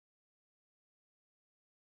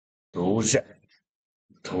投降，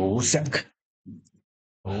投降，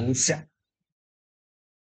投降。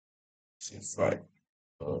Right.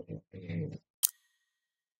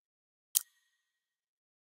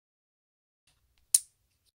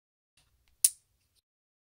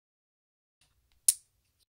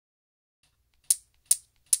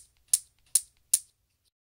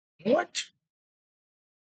 What?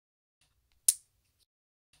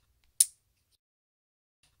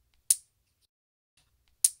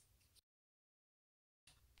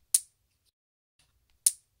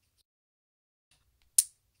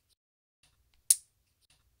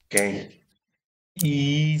 Okay.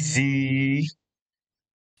 Easy.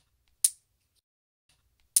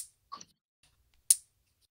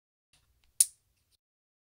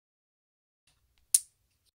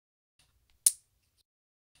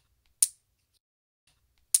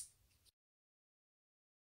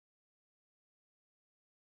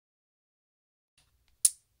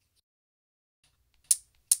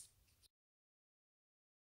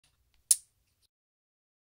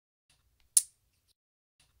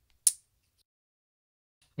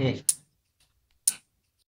 Hmm.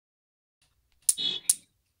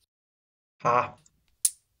 好，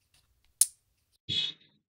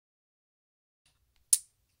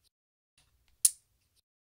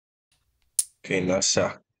可以拿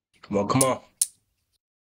下。Come on, come on.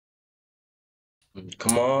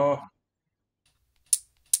 Come on.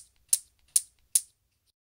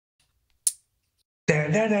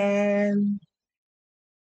 Dan, dan, dan.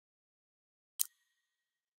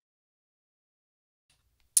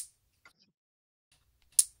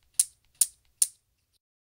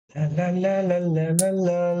 La la la la la la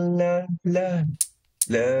la la la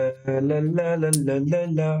la la la la la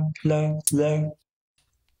la la la.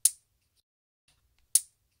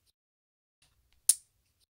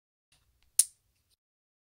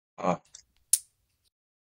 啊，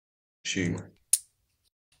去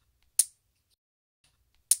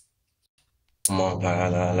，Come on，来来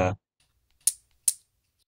来来，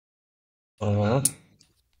嗯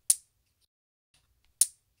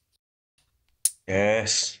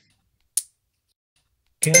，Yes.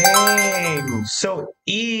 Game so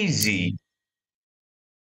easy.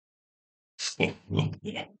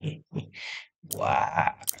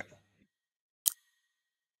 Wow.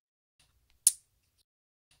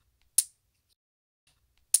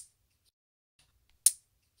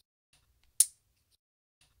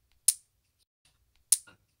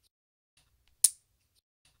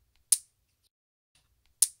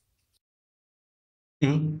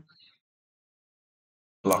 Mm.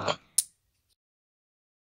 Block.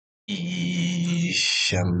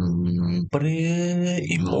 Sempre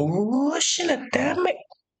emotional damage.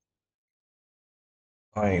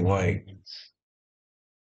 Wait.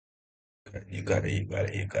 You got it, you got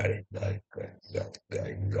it, you got it, you got it, you got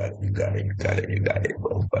it, you got it, you got it, you got it, you got it.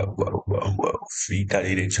 Whoa, whoa, whoa, whoa, whoa. Free got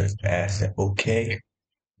it into his ass. Okay.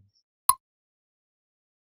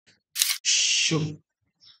 Shoot.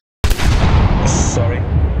 Sorry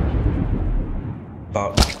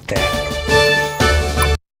about that.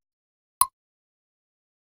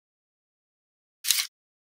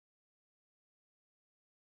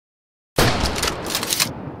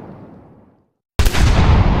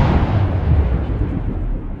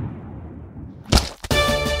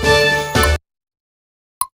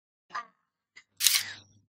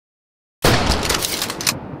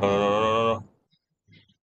 No.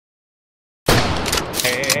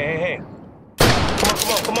 Hey.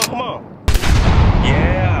 Come on.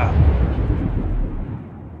 Yeah.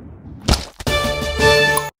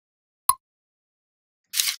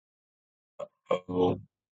 Oh,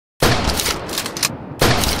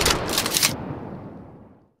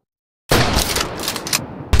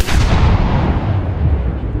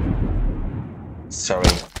 sorry.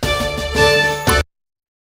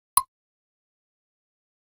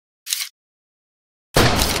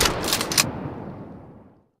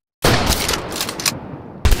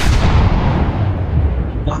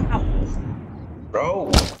 Wow,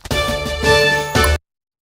 bro.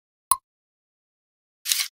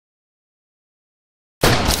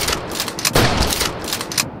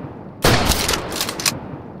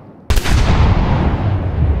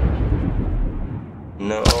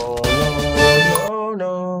 No.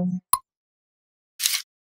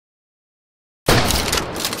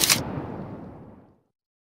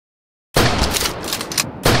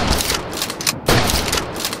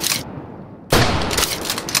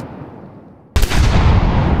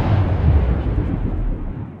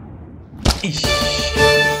 Ish.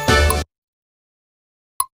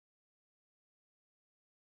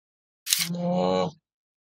 No.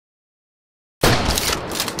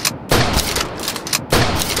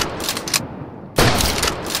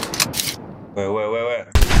 Wait.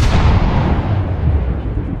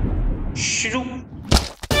 Shoot.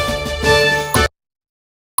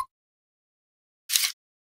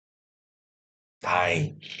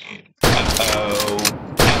 Die. Uh-oh.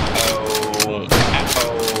 Uh-oh.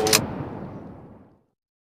 Uh-oh.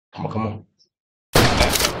 Come on.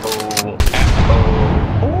 Uh-oh.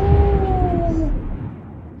 Uh-oh.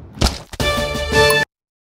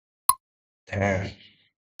 Damn.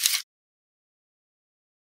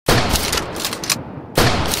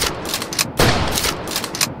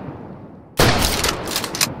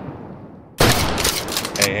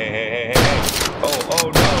 Hey. Oh,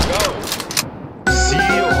 no.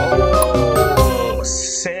 Seal. Oh,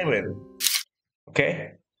 salmon. Okay.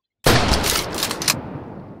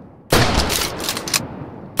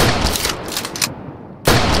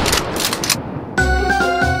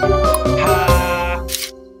 Ha.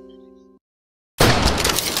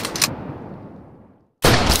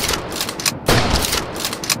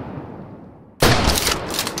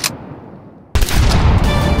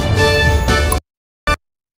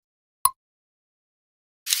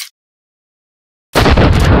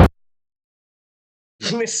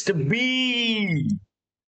 Mr. B.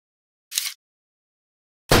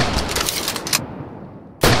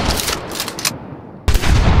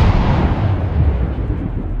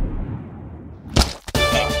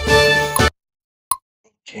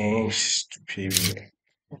 Okay, stupid.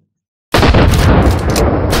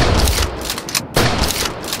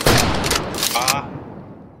 Ah,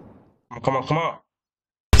 come on.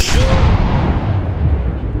 Shoot.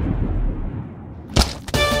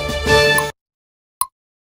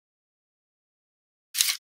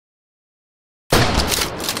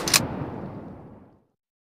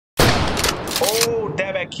 Oh,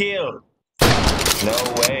 that kill. No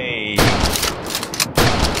way.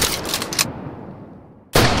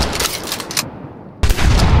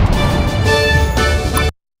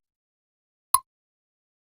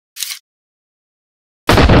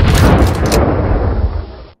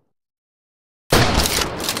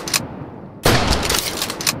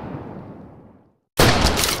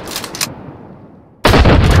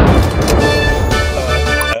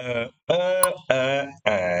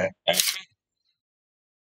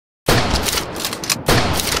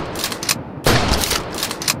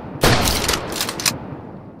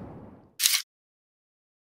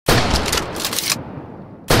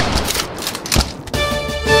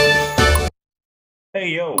 Hey,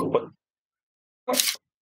 yo, what?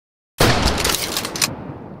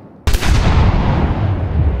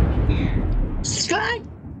 Slide.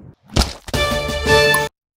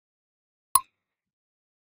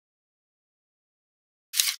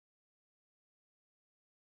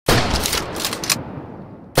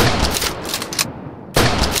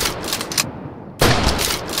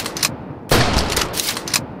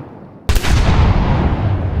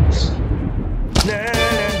 Na.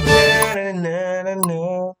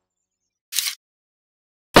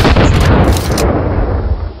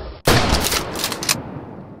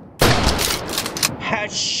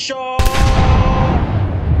 Headshot.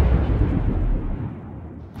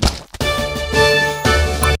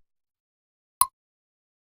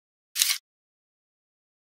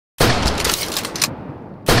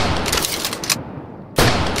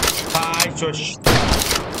 Hi, Josh.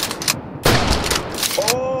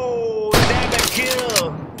 Oh, damn it, kill.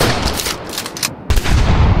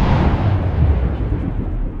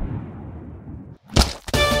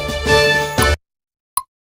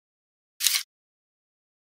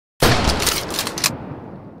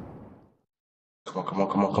 Come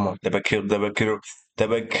on. Double kill.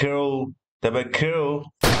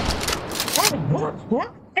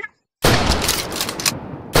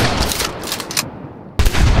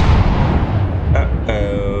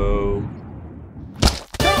 Uh-oh.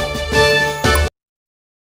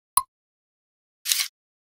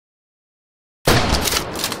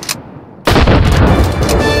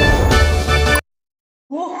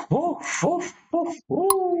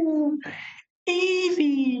 Woo.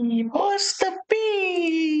 Easy, Mr. B.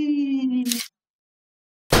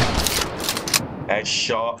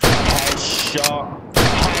 Headshot.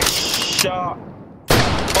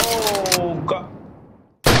 Oh, God.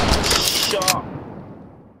 Headshot.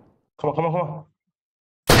 Come on.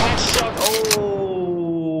 Headshot.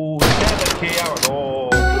 Oh, damn it, KO. Oh.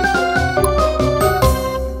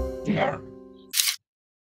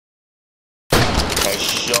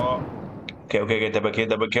 Headshot. Okay. Double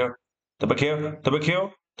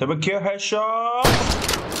kill. Headshot.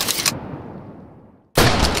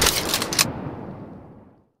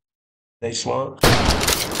 Next one.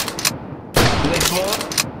 Next one. 。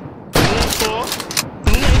 Next one.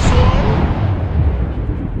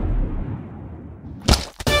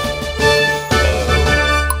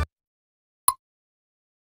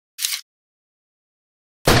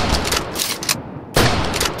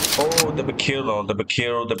 Oh, double kill on, double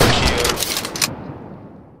kill, double kill.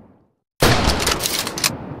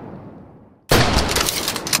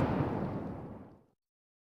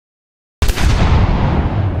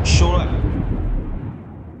 Shoot up.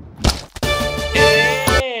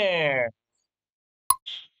 Yeah.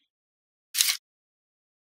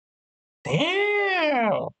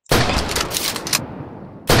 Damn.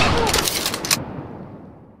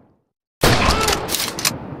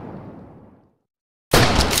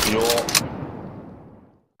 Yo.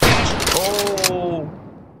 Oh.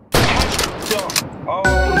 Oh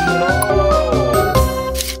no.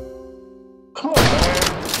 Come on, man.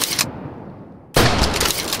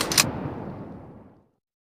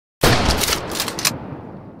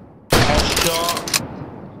 Headshot.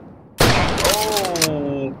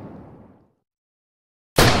 Oh.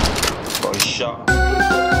 Got a shot.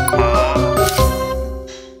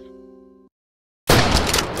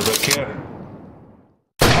 Double kill.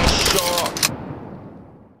 Headshot.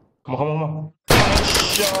 Come on, come on, come on.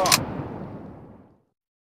 Headshot.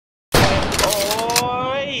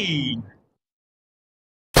 Oi.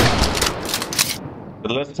 The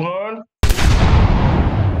last one.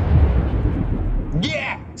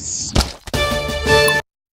 Yes.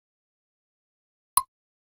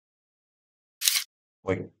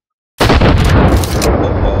 Wait.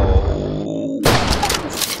 Oh.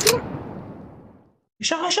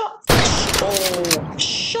 Shot, shot. Oh,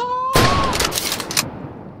 shot.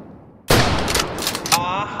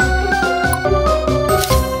 Ah.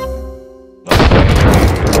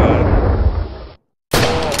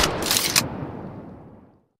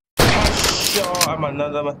 Headshot. I'm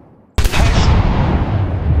another one.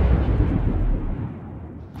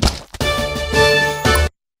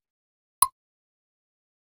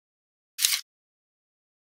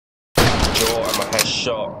 Joe, I'm a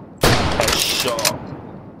headshot. Headshot.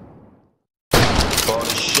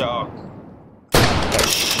 Body shot.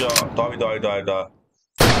 Headshot. Die.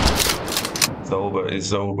 It's over.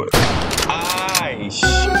 It's over. Aish.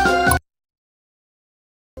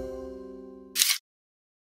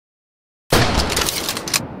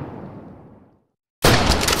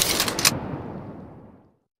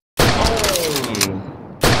 Boom.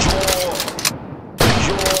 Jaw.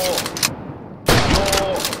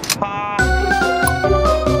 Ha.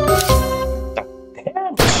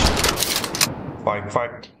 Damn.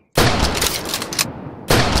 Fight.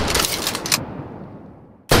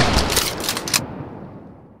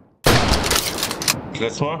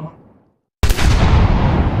 This one?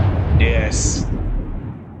 Yes.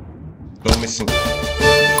 No missing.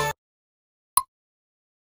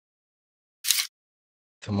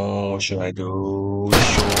 Come on, what should I do?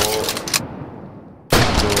 Sure.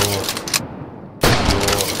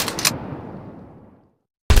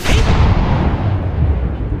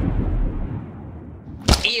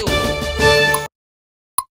 Ew.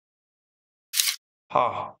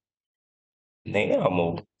 Ha.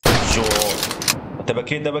 Damn. Sure. Double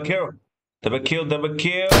kill. No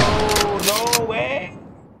way.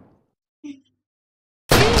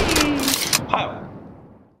 How?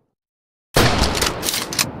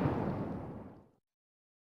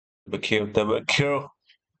 Double kill.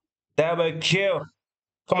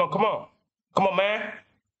 Come on, man.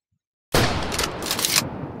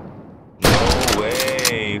 No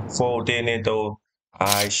way. Fold in it though.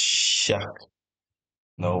 I shuck.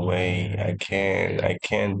 No way. I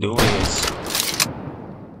can't do this.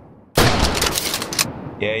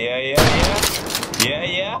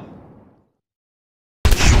 Yeah.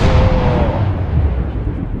 Sure.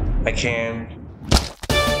 I can.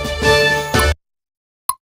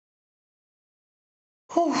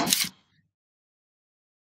 Whew.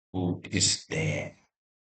 Who is that?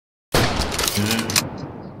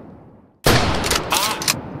 Ah!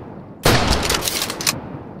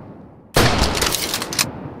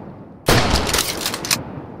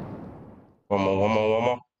 One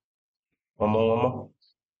more.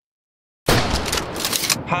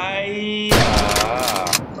 Hi.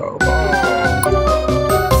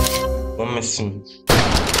 One missing.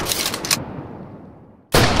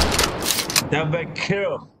 Double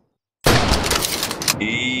kill.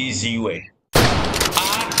 Easy way.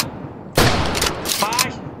 Hi.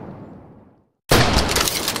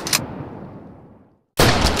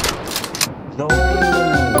 No.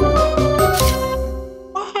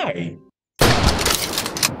 Why?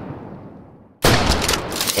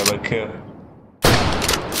 Double kill.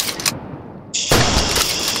 Shiba.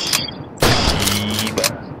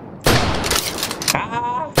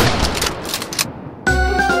 Ah.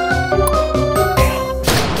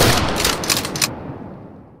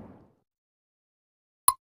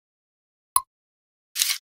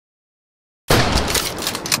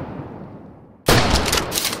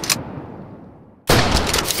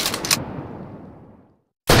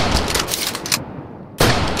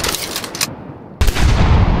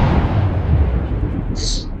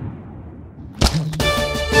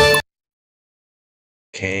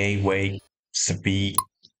 Okay, wait. Speed.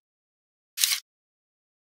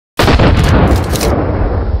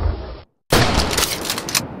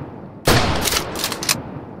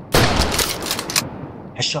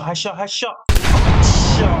 Headshot, headshot, headshot.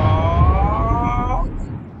 Headshot.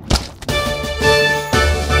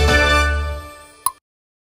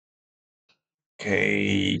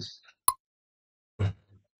 Okay.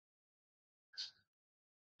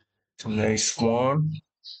 The next one.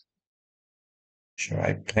 Should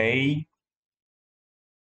I pay?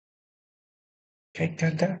 Okay,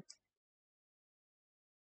 got that.